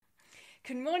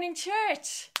Good morning,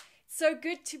 church. So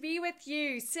good to be with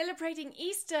you, celebrating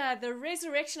Easter, the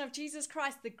resurrection of Jesus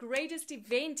Christ, the greatest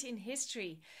event in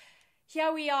history.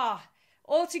 Here we are,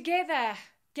 all together,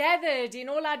 gathered in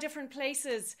all our different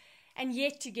places, and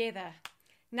yet together.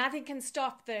 Nothing can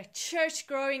stop the church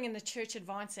growing and the church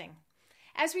advancing.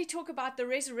 As we talk about the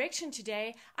resurrection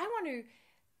today, I want to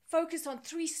focus on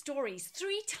three stories,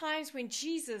 3 times when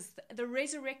Jesus, the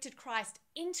resurrected Christ,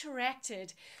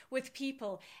 interacted with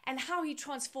people and how he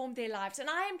transformed their lives. And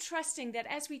I am trusting that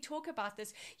as we talk about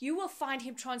this, you will find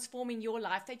him transforming your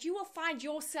life, that you will find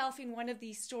yourself in one of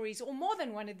these stories or more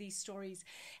than one of these stories.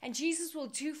 And Jesus will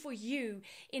do for you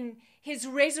in his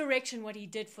resurrection what he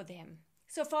did for them.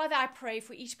 So Father, I pray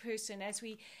for each person as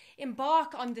we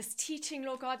embark on this teaching,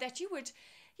 Lord God, that you would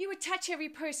touch every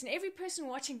person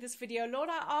watching this video. Lord,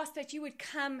 I ask that you would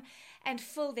come and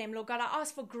fill them. Lord God, I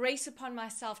ask for grace upon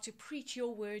myself to preach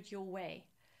your word your way.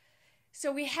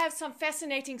 So we have some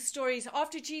fascinating stories.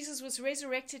 After Jesus was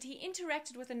resurrected, he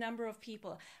interacted with a number of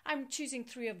people. I'm choosing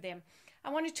 3 of them.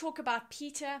 I want to talk about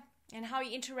Peter and how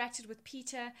he interacted with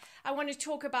Peter. I want to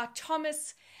talk about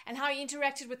Thomas and how he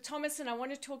interacted with Thomas. And I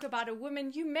want to talk about a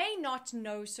woman you may not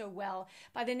know so well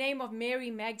by the name of Mary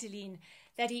Magdalene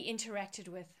that he interacted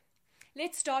with.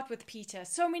 Let's start with Peter.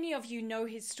 So many of you know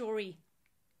his story.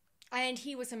 And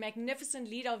he was a magnificent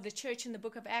leader of the church in the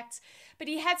book of Acts. But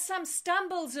he had some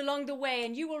stumbles along the way.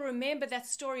 And you will remember that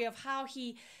story of how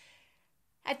he,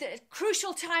 at the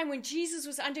crucial time when Jesus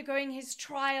was undergoing his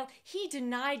trial, he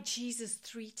denied Jesus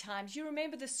 3 times. You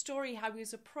remember the story, how he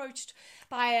was approached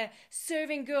by a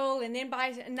serving girl and then by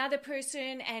another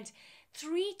person, and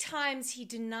 3 times he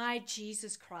denied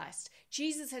Jesus Christ.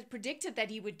 Jesus had predicted that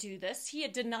he would do this. He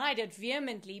had denied it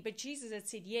vehemently, but Jesus had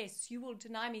said, yes, you will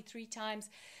deny me 3 times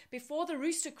before the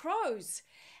rooster crows.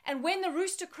 And when the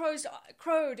rooster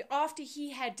crowed after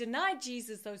he had denied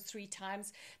Jesus those 3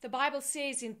 times, the Bible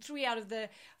says in 3 out of the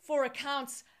 4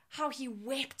 accounts how he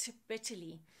wept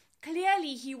bitterly.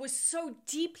 Clearly, he was so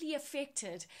deeply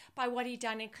affected by what he'd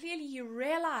done, and clearly he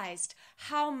realized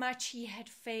how much he had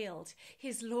failed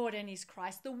his Lord and his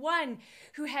Christ, the one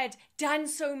who had done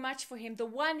so much for him, the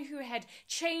one who had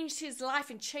changed his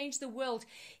life and changed the world.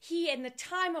 He, in the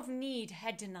time of need,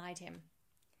 had denied him.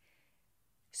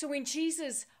 So when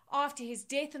Jesus, after his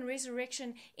death and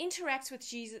resurrection, interacts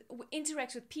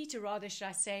with Peter,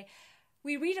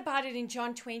 we read about it in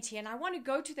John 20, and I want to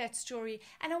go to that story,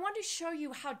 and I want to show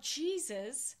you how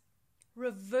Jesus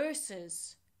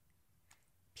reverses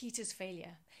Peter's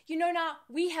failure. You know, now,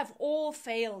 we have all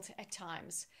failed at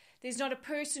times. There's not a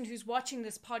person who's watching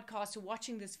this podcast or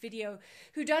watching this video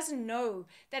who doesn't know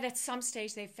that at some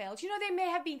stage they failed. You know, there may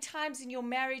have been times in your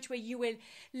marriage where you were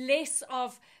less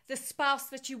of the spouse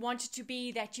that you wanted to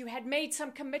be, that you had made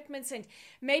some commitments and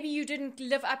maybe you didn't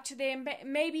live up to them.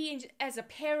 Maybe as a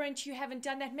parent you haven't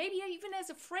done that. Maybe even as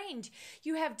a friend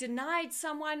you have denied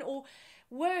someone, or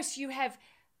worse, you have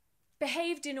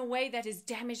behaved in a way that has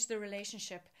damaged the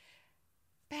relationship.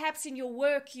 Perhaps in your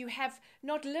work, you have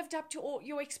not lived up to all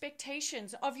your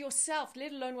expectations of yourself,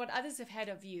 let alone what others have had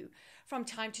of you from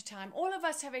time to time. All of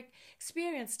us have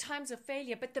experienced times of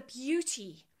failure, but the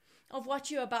beauty of what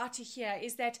you're about to hear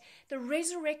is that the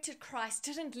resurrected Christ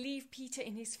didn't leave Peter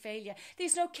in his failure.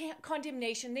 There's no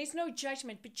condemnation, there's no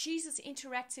judgment, but Jesus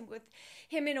interacts with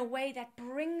him in a way that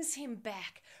brings him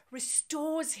back,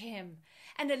 restores him,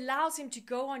 and allows him to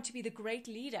go on to be the great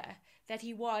leader that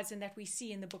he was and that we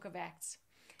see in the book of Acts.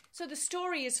 So the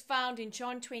story is found in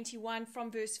John 21 from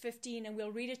verse 15, and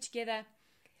we'll read it together.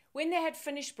 When they had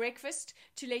finished breakfast,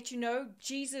 to let you know,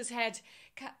 Jesus had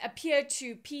appeared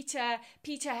to Peter.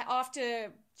 Peter,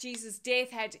 after Jesus'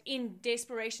 death, had in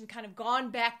desperation kind of gone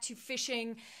back to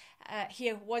fishing.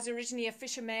 He was originally a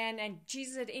fisherman, and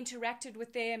Jesus had interacted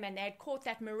with them, and they had caught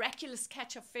that miraculous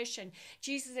catch of fish, and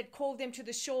Jesus had called them to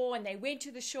the shore, and they went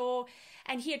to the shore,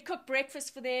 and he had cooked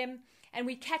breakfast for them. And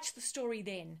we catch the story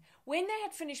then. When they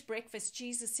had finished breakfast,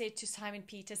 Jesus said to Simon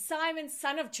Peter, "Simon,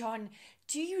 son of John,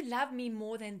 do you love me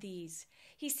more than these?"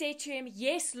 He said to him,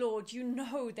 "Yes, Lord, you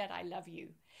know that I love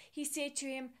you." He said to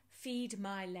him, "Feed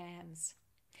my lambs."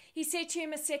 He said to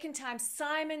him a second time,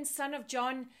 "Simon, son of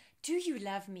John, do you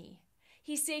love me?"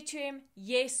 He said to him,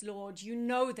 "Yes, Lord, you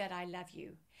know that I love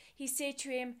you." He said to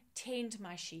him, "Tend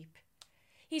my sheep."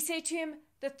 He said to him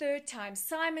the third time,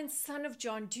 "Simon, son of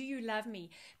John, do you love me?"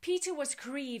 Peter was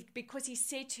grieved because he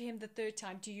said to him the third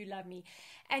time, "Do you love me?"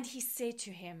 And he said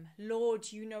to him,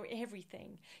 "Lord, you know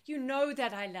everything. You know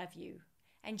that I love you."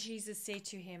 And Jesus said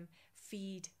to him,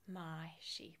 "Feed my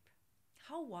sheep."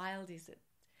 How wild is it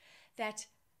that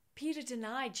Peter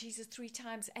denied Jesus 3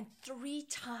 times, and 3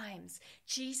 times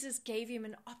Jesus gave him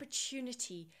an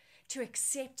opportunity to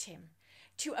accept him,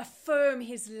 to affirm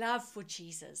his love for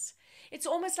Jesus. It's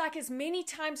almost like as many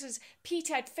times as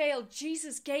Peter had failed,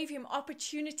 Jesus gave him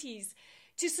opportunities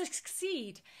to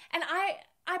succeed. And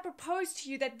I propose to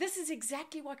you that this is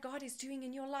exactly what God is doing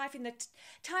in your life in the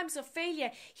times of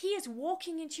failure. He is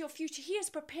walking into your future. He has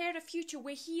prepared a future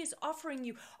where he is offering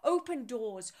you open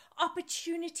doors,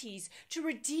 opportunities to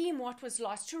redeem what was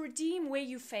lost, to redeem where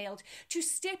you failed, to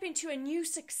step into a new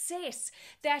success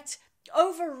that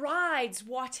overrides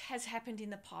what has happened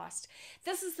in the past.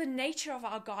 This is the nature of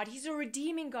our God. He's a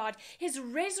redeeming God. His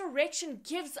resurrection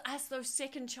gives us those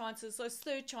second chances, those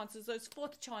third chances, those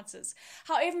fourth chances,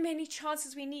 however many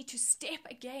chances we need to step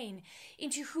again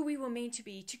into who we were meant to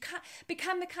be, to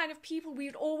become the kind of people we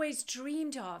had always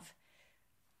dreamed of.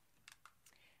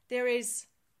 There is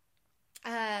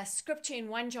a scripture in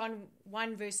 1 John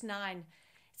 1 verse 9.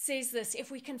 Says this: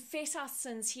 if we confess our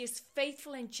sins, he is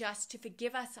faithful and just to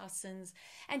forgive us our sins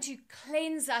and to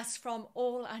cleanse us from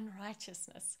all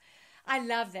unrighteousness. I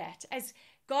love that. As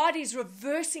God is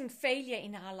reversing failure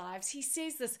in our lives, he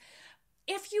says this: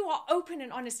 if you are open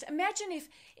and honest, imagine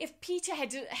if Peter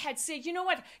had said, you know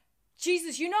what,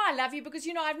 Jesus, you know I love you because,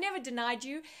 you know, I've never denied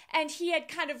you. And he had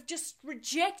kind of just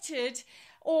rejected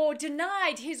or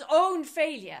denied his own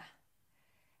failure.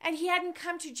 And he hadn't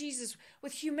come to Jesus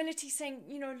with humility saying,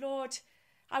 you know, Lord,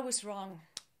 I was wrong.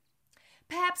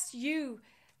 Perhaps you,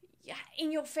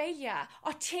 in your failure,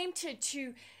 are tempted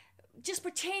to just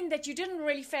pretend that you didn't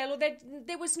really fail or that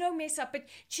there was no mess up. But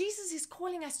Jesus is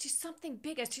calling us to something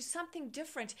bigger, to something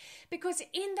different. Because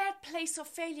in that place of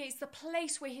failure is the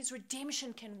place where his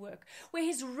redemption can work, where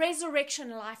his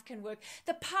resurrection life can work.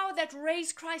 The power that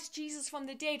raised Christ Jesus from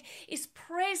the dead is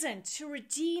present to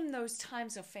redeem those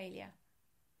times of failure.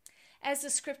 As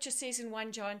the scripture says in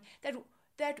 1 John,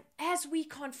 that as we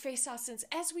confess our sins,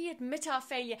 as we admit our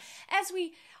failure, as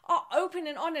we are open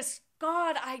and honest,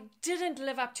 God, I didn't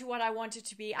live up to what I wanted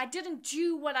to be. I didn't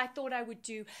do what I thought I would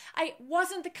do. I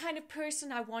wasn't the kind of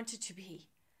person I wanted to be.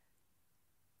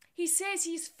 He says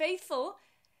he's faithful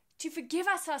to forgive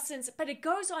us our sins, but it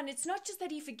goes on. It's not just that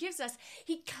he forgives us,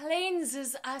 he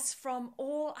cleanses us from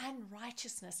all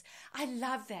unrighteousness. I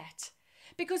love that.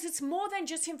 Because it's more than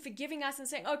just him forgiving us and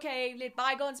saying, okay, let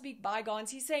bygones be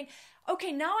bygones. He's saying,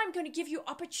 okay, now I'm going to give you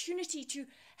opportunity to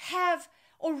have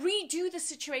or redo the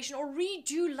situation or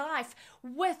redo life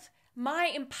with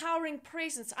my empowering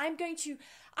presence. I'm going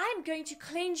to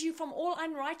cleanse you from all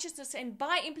unrighteousness and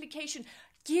by implication,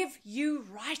 give you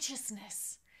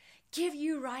righteousness. Give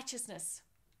you righteousness.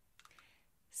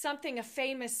 Something a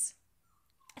famous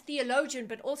theologian,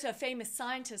 but also a famous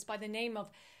scientist by the name of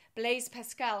Blaise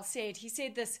Pascal said. He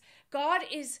said this: God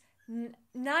is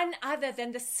none other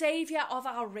than the savior of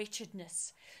our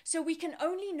wretchedness. So we can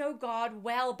only know God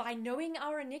well by knowing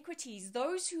our iniquities.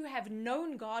 Those who have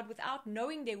known God without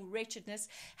knowing their wretchedness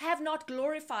have not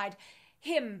glorified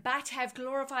him, but have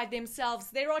glorified themselves.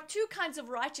 There are two kinds of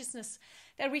righteousness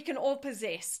that we can all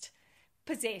possess.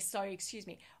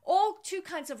 All two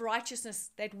kinds of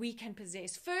righteousness that we can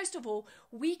possess. First of all,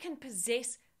 we can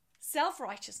possess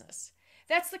self-righteousness.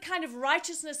 That's the kind of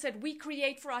righteousness that we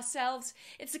create for ourselves.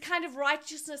 It's the kind of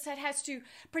righteousness that has to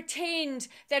pretend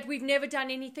that we've never done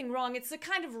anything wrong. It's the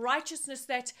kind of righteousness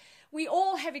that we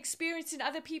all have experienced in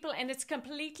other people, and it's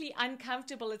completely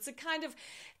uncomfortable. It's the kind of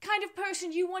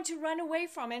person you want to run away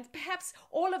from. And perhaps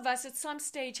all of us at some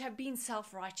stage have been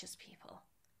self-righteous people.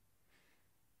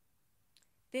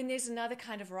 Then there's another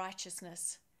kind of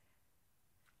righteousness,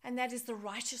 and that is the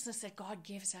righteousness that God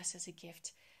gives us as a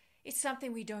gift. It's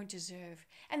something we don't deserve.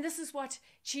 And this is what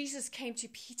Jesus came to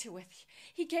Peter with.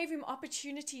 He gave him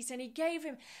opportunities, and he gave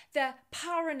him the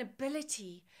power and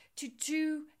ability to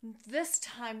do this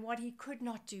time what he could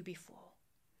not do before.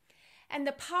 And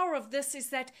the power of this is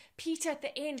that Peter at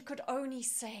the end could only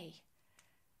say,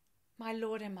 my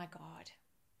Lord and my God,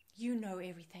 you know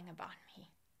everything about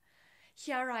me.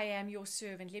 Here I am, your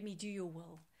servant. Let me do your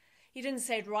will. He didn't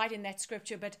say it right in that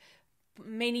scripture, but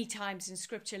many times in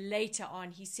scripture later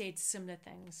on, he said similar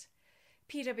things.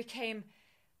 Peter became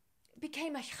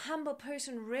a humble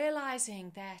person,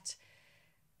 realizing that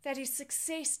his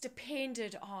success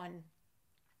depended on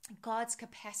God's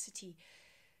capacity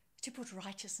to put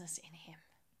righteousness in him.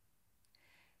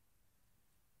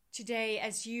 Today,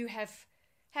 as you have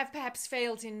perhaps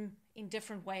failed in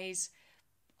different ways,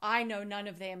 I know none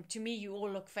of them. To me, you all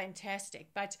look fantastic,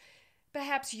 but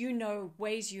perhaps you know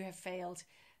ways you have failed.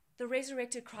 The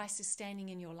resurrected Christ is standing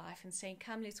in your life and saying,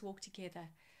 come, let's walk together.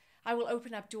 I will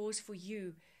open up doors for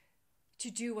you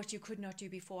to do what you could not do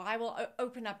before. I will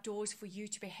open up doors for you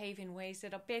to behave in ways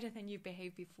that are better than you've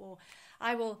behaved before.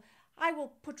 I will I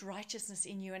will put righteousness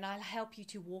in you and I'll help you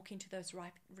to walk into that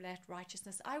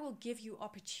righteousness. I will give you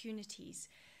opportunities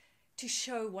to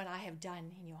show what I have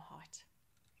done in your heart.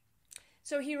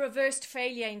 So he reversed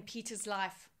failure in Peter's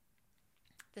life.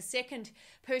 The second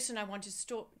person I want to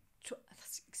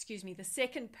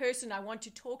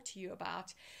talk to you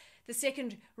about, the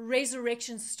second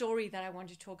resurrection story that I want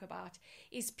to talk about,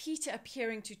 is Peter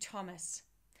appearing to Thomas.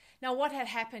 Now, what had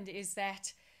happened is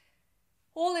that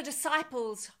all the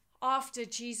disciples, after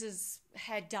Jesus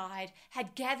had died,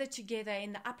 had gathered together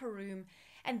in the upper room,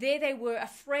 and there they were,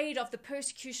 afraid of the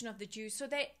persecution of the Jews. So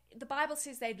the Bible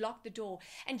says they'd locked the door.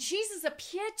 And Jesus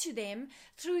appeared to them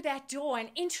through that door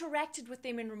and interacted with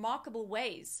them in remarkable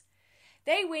ways.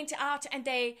 They went out and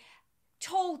they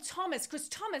told Thomas, because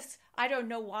Thomas, I don't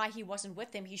know why he wasn't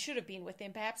with them. He should have been with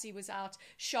them. Perhaps he was out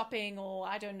shopping or,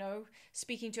 I don't know,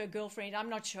 speaking to a girlfriend. I'm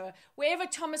not sure. Wherever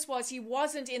Thomas was, he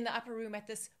wasn't in the upper room at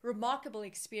this remarkable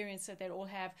experience that they all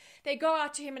have. They go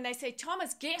out to him and they say,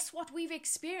 Thomas, guess what we've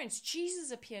experienced?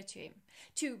 Jesus appeared to him.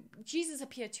 Jesus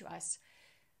appeared to us.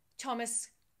 Thomas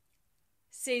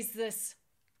says this,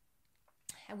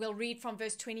 and we'll read from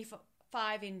verse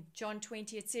 25 in John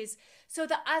 20. It says, So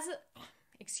the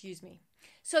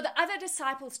other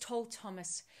disciples told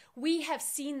Thomas, We have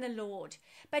seen the Lord.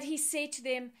 But he said to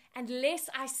them,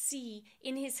 Unless I see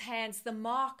in his hands the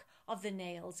mark of the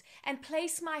nails, and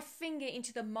place my finger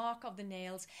into the mark of the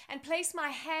nails, and place my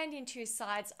hand into his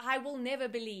sides, I will never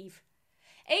believe.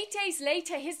 8 days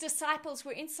later, his disciples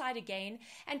were inside again,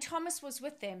 and Thomas was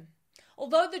with them.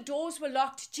 Although the doors were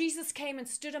locked, Jesus came and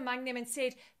stood among them and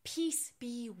said, Peace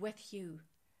be with you.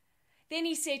 Then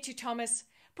he said to Thomas,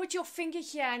 Put your finger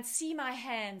here and see my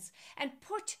hands, and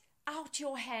put out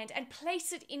your hand and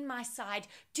place it in my side.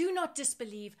 Do not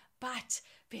disbelieve, but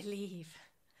believe.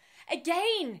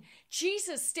 Again,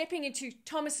 Jesus stepping into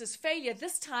Thomas's failure,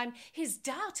 this time his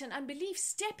doubt and unbelief,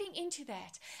 stepping into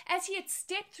that. As he had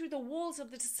stepped through the walls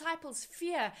of the disciples'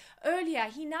 fear earlier,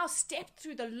 he now stepped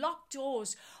through the locked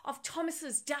doors of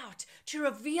Thomas's doubt to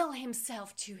reveal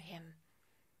himself to him.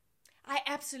 I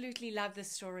absolutely love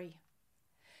this story.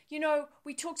 You know,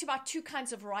 we talked about two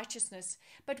kinds of righteousness,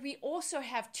 but we also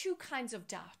have two kinds of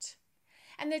doubt.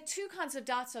 And the two kinds of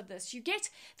doubts are this. You get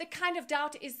the kind of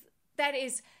doubt that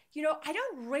is, I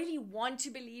don't really want to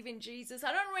believe in Jesus.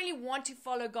 I don't really want to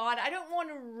follow God. I don't want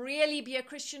to really be a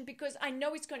Christian because I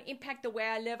know it's going to impact the way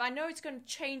I live. I know it's going to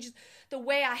change the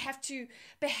way I have to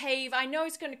behave. I know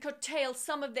it's going to curtail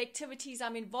some of the activities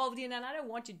I'm involved in, and I don't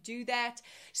want to do that.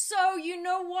 So, you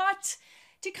know what?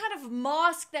 To kind of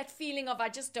mask that feeling of I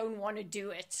just don't want to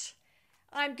do it,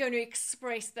 I'm going to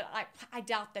express that I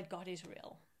doubt that God is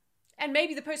real. And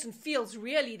maybe the person feels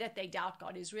really that they doubt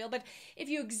God is real, but if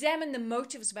you examine the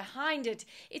motives behind it,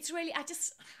 it's really, I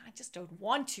just don't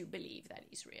want to believe that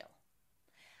he's real.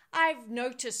 I've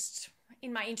noticed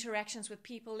in my interactions with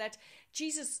people that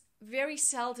Jesus very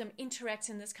seldom interacts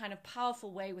in this kind of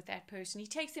powerful way with that person. He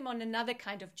takes them on another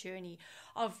kind of journey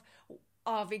of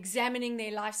examining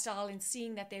their lifestyle and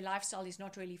seeing that their lifestyle is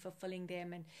not really fulfilling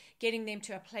them and getting them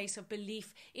to a place of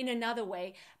belief in another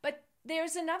way. But there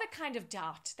is another kind of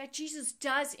doubt that Jesus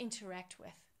does interact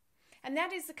with. And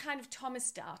that is the kind of Thomas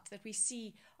doubt that we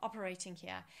see operating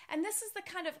here. And this is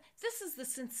the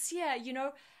sincere,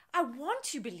 I want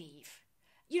to believe.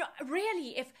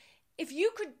 Really, if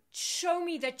you could show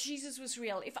me that Jesus was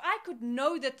real, if I could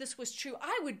know that this was true,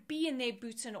 I would be in their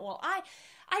boots and all.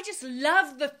 I just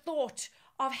love the thought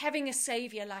of having a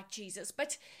savior like Jesus.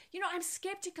 But, I'm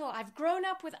skeptical. I've grown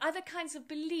up with other kinds of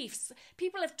beliefs.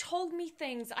 People have told me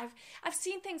things. I've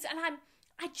seen things, and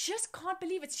I just can't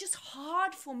believe. It's just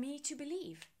hard for me to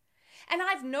believe. And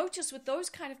I've noticed with those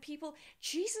kind of people,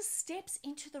 Jesus steps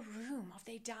into the room of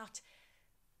their doubt,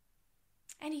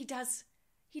 and he does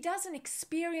an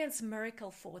experience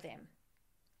miracle for them.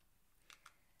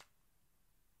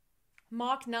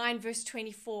 Mark 9, verse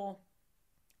 24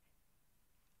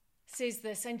 says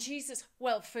this, and Jesus,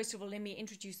 well, first of all, let me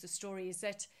introduce the story, is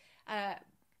that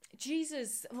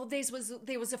Jesus,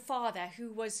 there was a father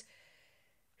who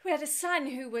had a son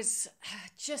who was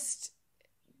just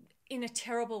in a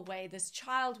terrible way. This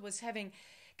child was having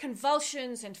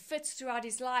convulsions and fits throughout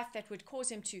his life that would cause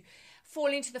him to fall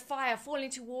into the fire, fall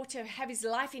into water, have his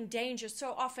life in danger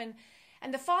so often.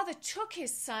 And the father took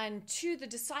his son to the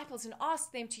disciples and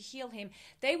asked them to heal him.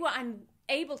 They were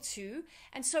unable to.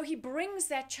 And so he brings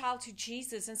that child to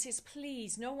Jesus and says,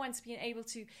 Please, no one's been able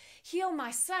to heal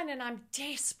my son, and I'm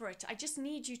desperate. I just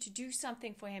need you to do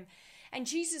something for him. And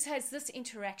Jesus has this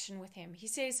interaction with him. He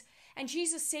says, and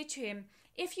Jesus said to him,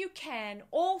 If you can,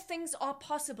 all things are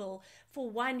possible for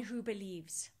one who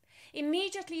believes.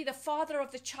 Immediately the father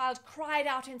of the child cried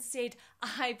out and said,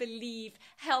 I believe,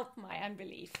 help my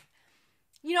unbelief.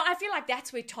 I feel like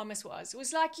that's where Thomas was. It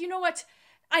was like, you know what?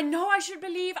 I know I should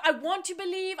believe. I want to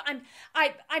believe. I'm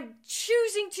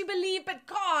choosing to believe. But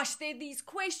gosh, there are these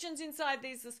questions inside.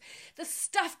 There's this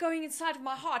stuff going inside of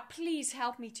my heart. Please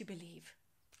help me to believe.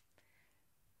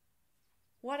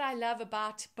 What I love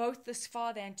about both this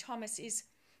father and Thomas is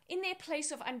in their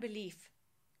place of unbelief,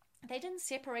 they didn't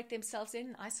separate themselves, they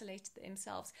didn't isolate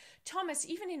themselves. Thomas,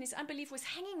 even in his unbelief, was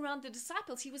hanging around the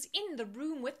disciples. He was in the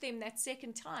room with them that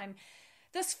second time.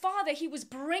 This father, he was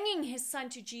bringing his son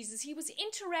to Jesus. He was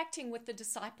interacting with the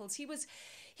disciples. He was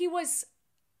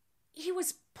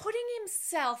putting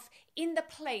himself in the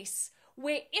place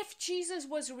where if Jesus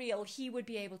was real, he would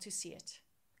be able to see it.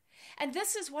 And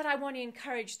this is what I want to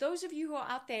encourage those of you who are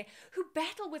out there who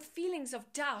battle with feelings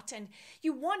of doubt, and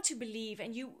you want to believe,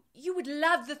 and you would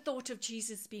love the thought of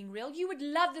Jesus being real. You would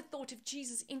love the thought of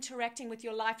Jesus interacting with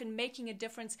your life and making a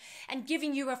difference and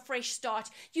giving you a fresh start.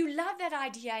 You love that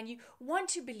idea and you want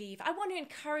to believe. I want to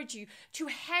encourage you to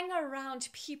hang around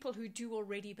people who do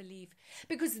already believe,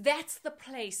 because that's the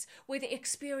place where the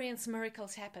experience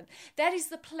miracles happen. That is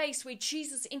the place where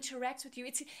Jesus interacts with you.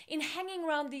 It's in hanging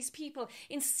around these people,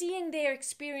 in seeing their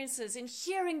experiences, in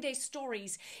hearing their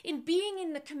stories, in being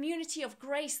in the community of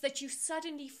grace that you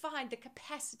suddenly find the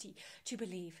capacity to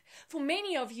believe. For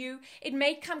many of you, it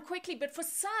may come quickly, but for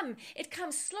some, it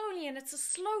comes slowly, and it's a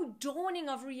slow dawning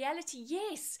of reality.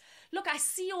 Yes, look, I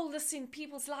see all this in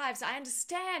people's lives. I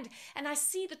understand, and I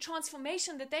see the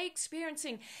transformation that they're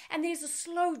experiencing, and there's a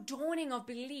slow dawning of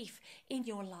belief in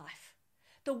your life.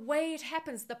 The way it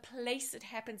happens, the place it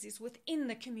happens is within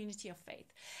the community of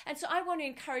faith. And so I want to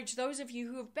encourage those of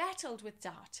you who have battled with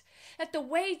doubt, that the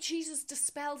way Jesus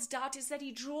dispels doubt is that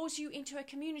he draws you into a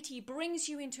community, he brings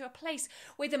you into a place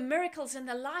where the miracles and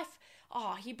the life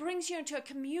are. He brings you into a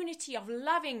community of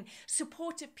loving,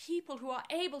 supportive people who are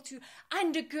able to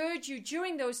undergird you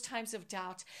during those times of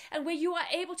doubt, and where you are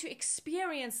able to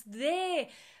experience their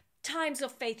times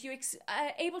of faith. You're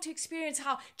able to experience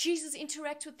how Jesus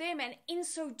interacts with them, and in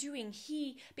so doing,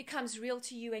 he becomes real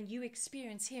to you and you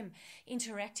experience him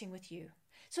interacting with you.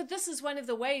 So this is one of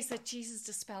the ways that Jesus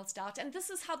dispels doubt, and this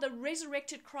is how the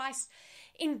resurrected Christ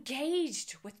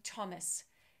engaged with Thomas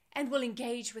and will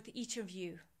engage with each of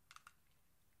you.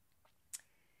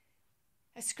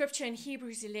 A scripture in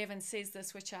Hebrews 11 says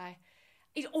this,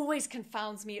 it always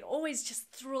confounds me. It always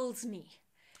just thrills me.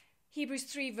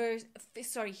 Hebrews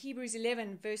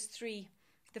 11 verse 3,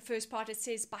 the first part, it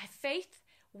says, by faith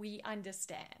we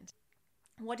understand.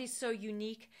 What is so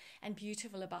unique and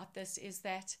beautiful about this is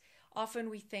that often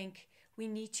we think we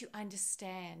need to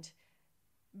understand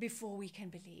before we can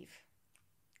believe.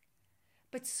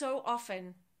 But so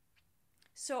often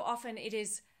it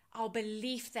is our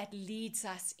belief that leads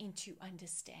us into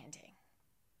understanding.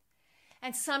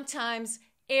 And sometimes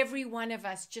every one of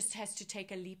us just has to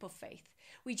take a leap of faith.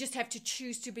 We just have to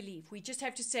choose to believe. We just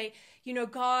have to say,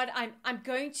 God, I'm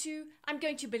going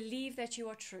to believe that you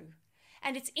are true.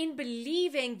 And it's in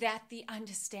believing that the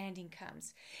understanding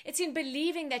comes. It's in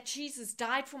believing that Jesus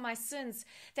died for my sins,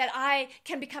 that I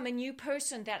can become a new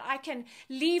person, that I can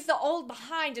leave the old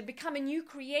behind and become a new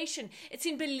creation. It's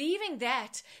in believing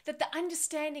that the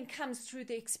understanding comes through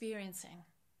the experiencing.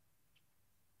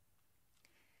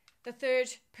 The third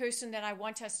person that I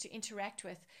want us to interact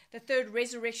with, the third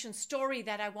resurrection story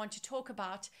that I want to talk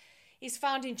about, is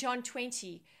found in John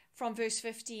 20 from verse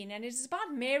 15, and it is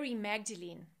about Mary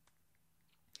Magdalene.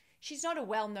 She's not a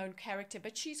well-known character,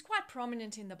 but she's quite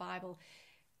prominent in the Bible.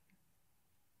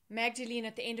 Magdalene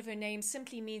at the end of her name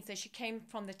simply means that she came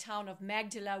from the town of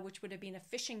Magdala, which would have been a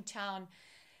fishing town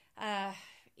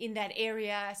in that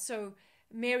area. So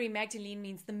Mary Magdalene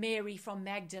means the Mary from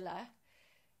Magdala.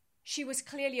 She was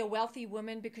clearly a wealthy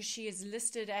woman because she is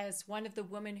listed as one of the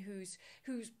women who's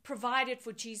provided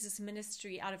for Jesus'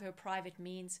 ministry out of her private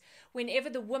means. Whenever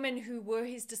the women who were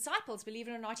his disciples, believe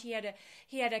it or not, he had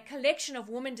a collection of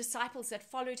women disciples that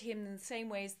followed him in the same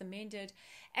way as the men did.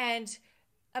 And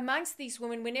amongst these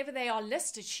women, whenever they are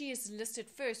listed, she is listed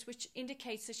first, which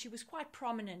indicates that she was quite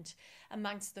prominent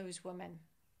amongst those women.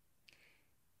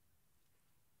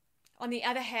 On the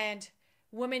other hand,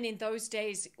 women in those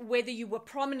days, whether you were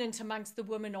prominent amongst the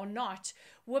women or not,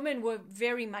 women were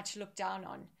very much looked down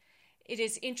on. It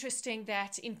is interesting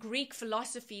that in Greek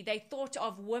philosophy, they thought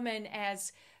of women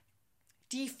as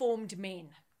deformed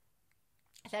men.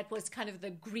 That was kind of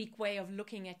the Greek way of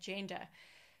looking at gender.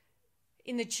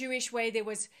 in the Jewish way, there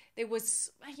was, it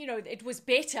was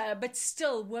better, but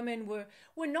still women were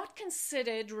not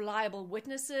considered reliable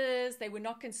witnesses. They were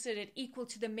not considered equal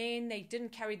to the men. They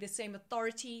didn't carry the same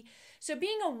authority. So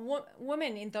being a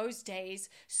woman in those days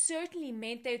certainly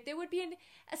meant that there would be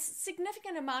a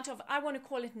significant amount of, I want to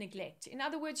call it, neglect. In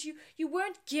other words, you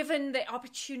weren't given the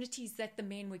opportunities that the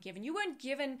men were given. You weren't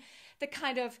given the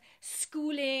kind of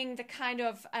schooling, the kind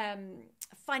of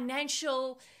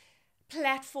financial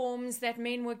platforms that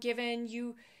men were given.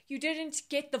 You didn't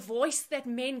get the voice that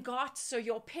men got, so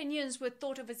your opinions were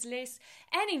thought of as less.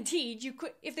 And indeed, you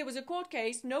could, if there was a court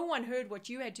case, no one heard what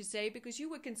you had to say because you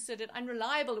were considered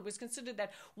unreliable. It was considered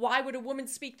that, why would a woman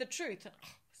speak the truth?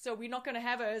 So we're not going to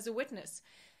have her as a witness.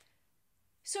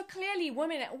 So clearly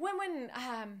women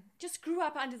just grew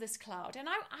up under this cloud. And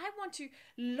I want to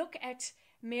look at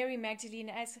Mary Magdalene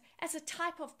as a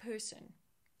type of person.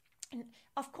 And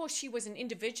of course, she was an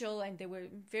individual and there were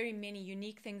very many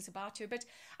unique things about her. But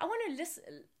I want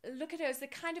to look at her as the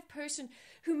kind of person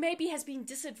who maybe has been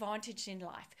disadvantaged in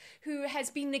life, who has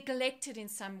been neglected in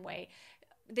some way.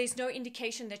 There's no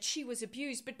indication that she was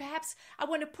abused, but perhaps I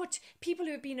want to put people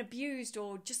who have been abused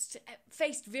or just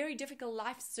faced very difficult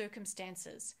life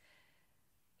circumstances.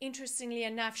 Interestingly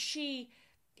enough, she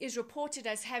is reported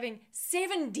as having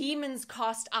 7 demons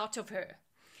cast out of her,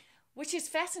 which is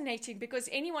fascinating because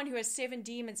anyone who has 7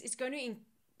 demons is going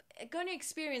to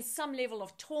experience some level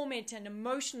of torment and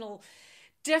emotional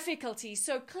difficulty.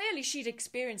 So clearly she'd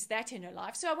experienced that in her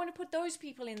life. So I want to put those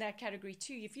people in that category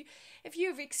too. If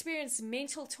you've experienced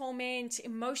mental torment,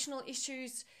 emotional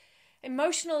issues,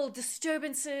 emotional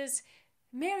disturbances,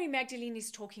 Mary Magdalene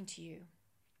is talking to you.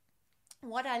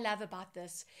 What I love about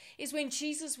this is when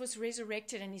Jesus was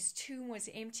resurrected and his tomb was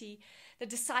empty, the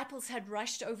disciples had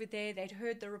rushed over there. They'd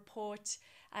heard the report.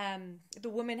 The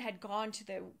woman had gone to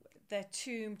the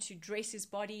tomb to dress his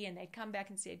body, and they'd come back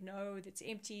and said, no, that's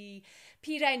empty.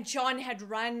 Peter and John had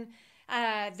run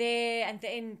there and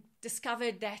then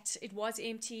discovered that it was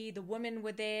empty. The women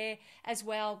were there as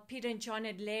well. Peter and John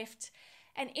had left.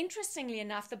 And interestingly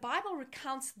enough, the Bible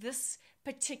recounts this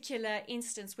particular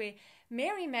instance where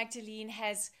Mary Magdalene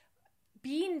has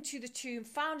been to the tomb,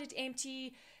 found it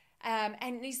empty,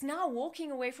 and is now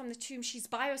walking away from the tomb. She's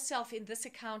by herself in this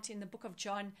account in the book of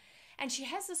John. And she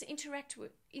has this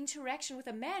interaction with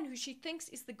a man who she thinks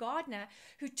is the gardener,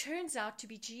 who turns out to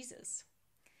be Jesus.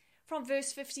 From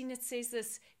verse 15 it says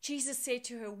this: Jesus said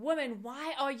to her, "Woman,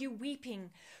 why are you weeping?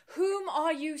 Whom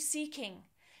are you seeking?"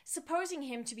 Supposing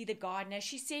him to be the gardener,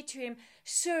 she said to him,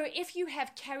 "Sir, if you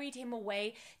have carried him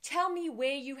away, tell me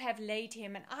where you have laid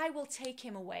him, and I will take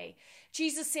him away."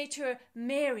 Jesus said to her,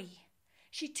 "Mary."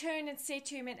 She turned and said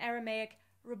to him in Aramaic,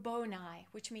 "Rabboni,"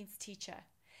 which means teacher.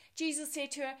 Jesus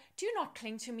said to her, "Do not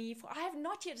cling to me, for I have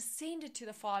not yet ascended to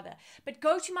the Father. But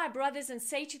go to my brothers and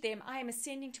say to them, I am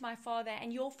ascending to my Father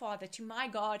and your Father, to my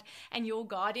God and your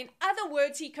God." In other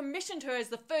words, he commissioned her as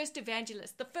the first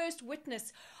evangelist, the first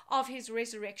witness of his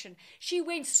resurrection. She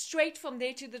went straight from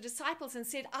there to the disciples and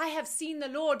said, "I have seen the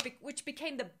Lord," which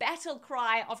became the battle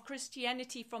cry of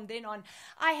Christianity from then on.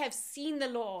 I have seen the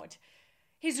Lord.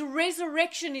 His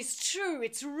resurrection is true.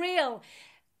 It's real.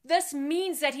 This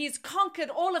means that he has conquered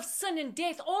all of sin and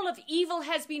death. All of evil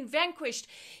has been vanquished.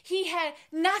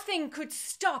 Nothing could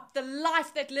stop the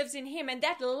life that lives in him. And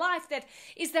that life that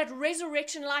is that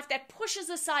resurrection life that pushes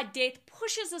aside death,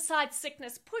 pushes aside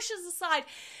sickness, pushes aside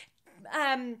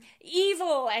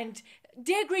evil and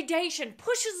degradation,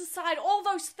 pushes aside all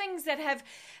those things that have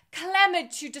clamored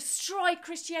to destroy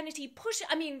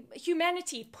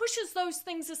humanity, pushes those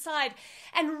things aside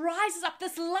and rises up.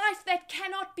 This life that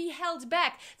cannot be held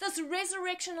back, this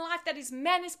resurrection life that is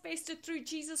manifested through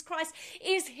Jesus Christ,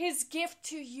 is his gift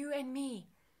to you and me.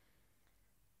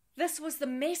 This was the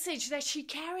message that she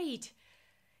carried.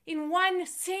 In one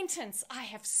sentence, I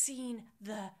have seen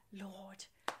the Lord.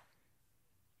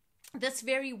 This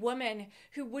very woman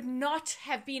who would not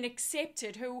have been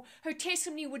accepted, her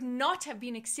testimony would not have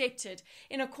been accepted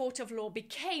in a court of law,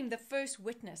 became the first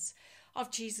witness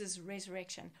of Jesus'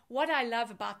 resurrection. What I love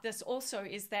about this also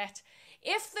is that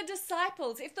if the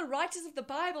disciples, if the writers of the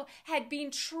Bible had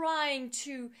been trying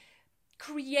to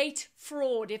create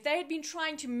fraud, if they had been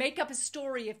trying to make up a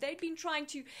story, if they'd been trying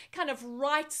to kind of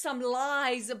write some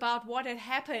lies about what had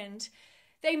happened,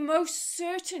 they most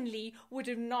certainly would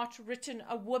have not written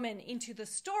a woman into the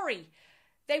story.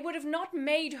 They would have not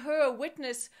made her a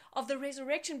witness of the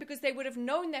resurrection because they would have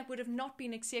known that would have not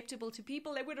been acceptable to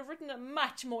people. They would have written a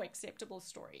much more acceptable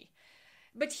story.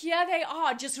 But here they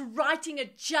are, just writing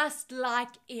it just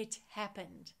like it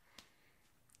happened.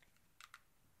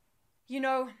 You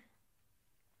know,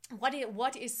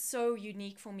 what is so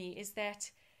unique for me is that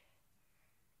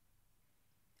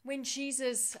when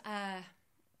Jesus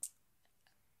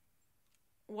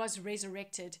was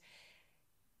resurrected,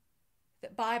 the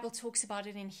Bible talks about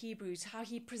it in Hebrews, how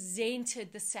he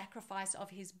presented the sacrifice of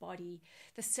his body,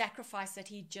 the sacrifice that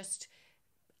he just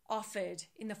offered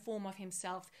in the form of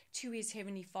himself to his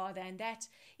heavenly Father, and that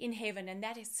in heaven, and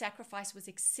that his sacrifice was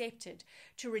accepted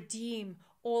to redeem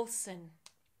all sin.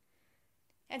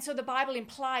 And so the Bible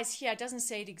implies here, it doesn't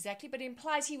say it exactly, but it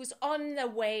implies he was on the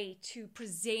way to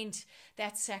present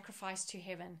that sacrifice to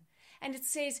heaven. And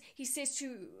he says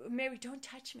to Mary, don't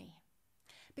touch me,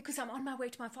 because I'm on my way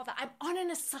to my Father. I'm on an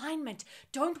assignment.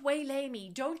 Don't waylay me.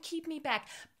 Don't keep me back.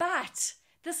 But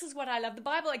this is what I love. The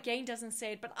Bible again doesn't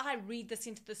say it, but I read this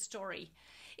into the story.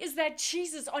 Is that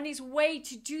Jesus, on his way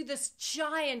to do this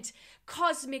giant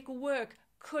cosmic work,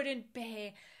 couldn't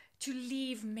bear to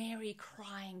leave Mary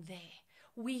crying there,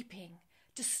 weeping,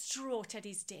 distraught at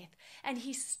his death. And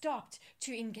he stopped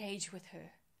to engage with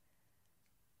her.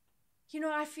 You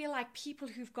know, I feel like people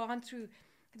who've gone through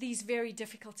these very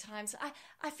difficult times,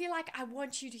 I feel like I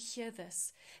want you to hear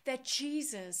this, that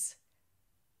Jesus,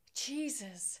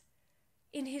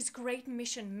 in his great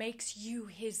mission, makes you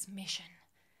his mission.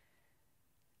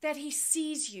 That he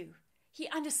sees you. He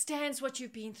understands what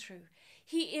you've been through.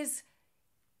 He is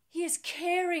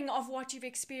caring of what you've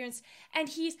experienced, and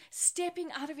he's stepping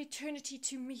out of eternity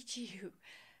to meet you.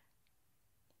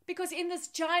 Because in this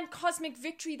giant cosmic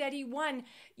victory that he won,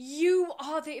 you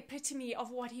are the epitome of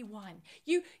what he won.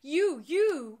 You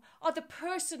are the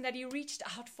person that he reached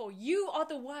out for. You are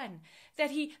the one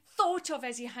that he thought of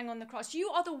as he hung on the cross. You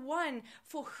are the one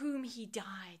for whom he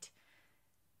died.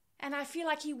 And I feel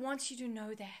like he wants you to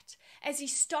know that. As he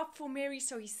stopped for Mary,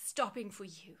 so he's stopping for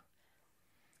you.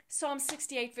 Psalm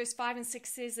 68 verse 5 and 6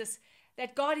 says this,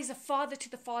 that God is a father to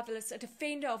the fatherless, a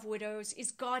defender of widows,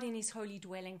 is God in his holy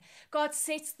dwelling. God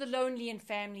sets the lonely in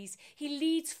families. He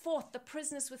leads forth the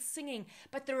prisoners with singing,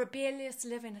 but the rebellious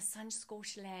live in a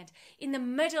sun-scorched land. In the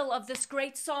middle of this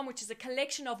great psalm, which is a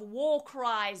collection of war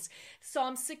cries,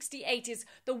 Psalm 68 is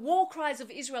the war cries of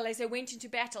Israel as they went into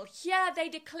battle. Here they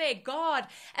declare God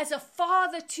as a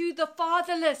father to the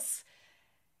fatherless.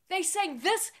 They saying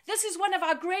this is one of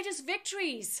our greatest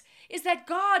victories, is that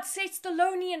God sets the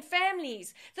lonely in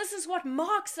families. This is what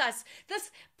marks us.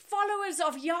 This followers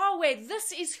of Yahweh,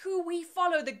 this is who we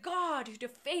follow, the God who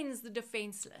defends the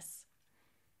defenseless.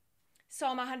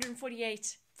 Psalm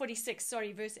 46,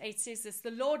 verse 8 says this,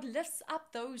 the Lord lifts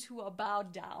up those who are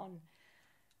bowed down.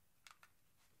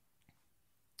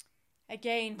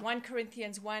 Again, 1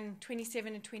 Corinthians 1,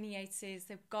 27 and 28 says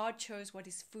that God chose what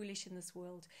is foolish in this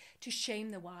world to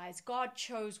shame the wise. God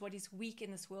chose what is weak in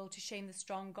this world to shame the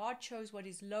strong. God chose what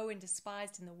is low and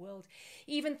despised in the world,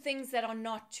 even things that are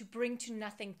not, to bring to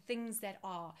nothing things that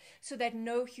are, so that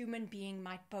no human being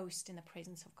might boast in the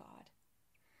presence of God.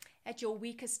 At your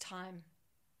weakest time,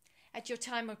 at your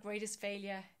time of greatest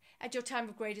failure, at your time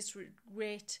of greatest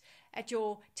regret, at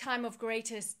your time of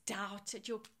greatest doubt, at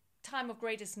your time of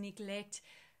greatest neglect,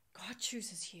 God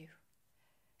chooses you.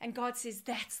 And God says,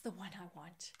 that's the one I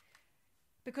want.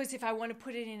 Because if I want to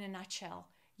put it in a nutshell,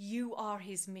 you are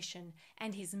his mission,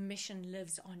 and his mission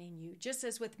lives on in you. Just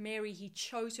as with Mary, he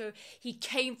chose her, he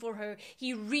came for her,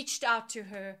 he reached out to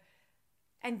her,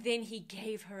 and then he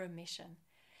gave her a mission.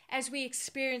 As we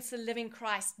experience the living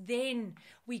Christ, then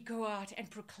we go out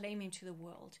and proclaim him to the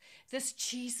world. This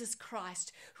Jesus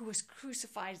Christ who was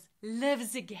crucified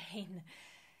lives again.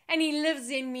 And he lives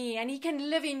in me, and he can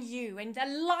live in you. And the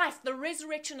life, the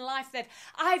resurrection life that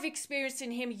I've experienced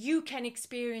in him, you can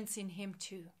experience in him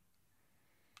too.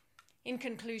 In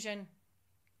conclusion,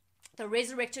 the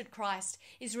resurrected Christ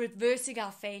is reversing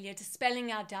our failure, dispelling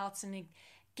our doubts, and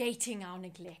negating our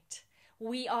neglect.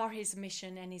 We are his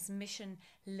mission, and his mission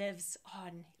lives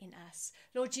on in us.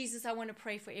 Lord Jesus, I want to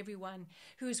pray for everyone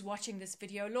who is watching this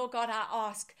video. Lord God, I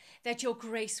ask that your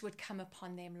grace would come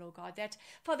upon them, Lord God. That,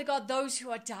 Father God, those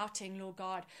who are doubting, Lord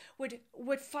God,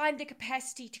 would find the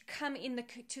capacity to come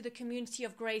to the community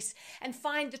of grace and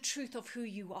find the truth of who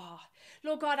you are.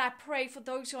 Lord God, I pray for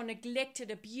those who are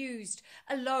neglected, abused,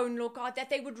 alone, Lord God,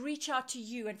 that they would reach out to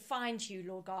you and find you,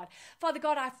 Lord God. Father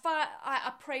God,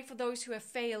 I pray for those who have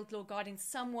failed, Lord God, in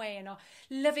some way and are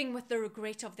living with the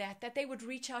regret of that they would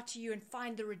reach out to you and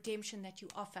find the redemption that you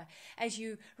offer as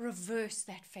you reverse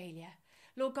that failure.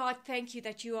 Lord God, thank you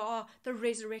that you are the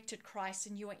resurrected Christ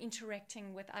and you are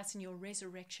interacting with us, and your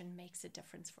resurrection makes a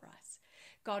difference for us.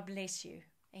 God bless you.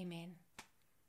 Amen.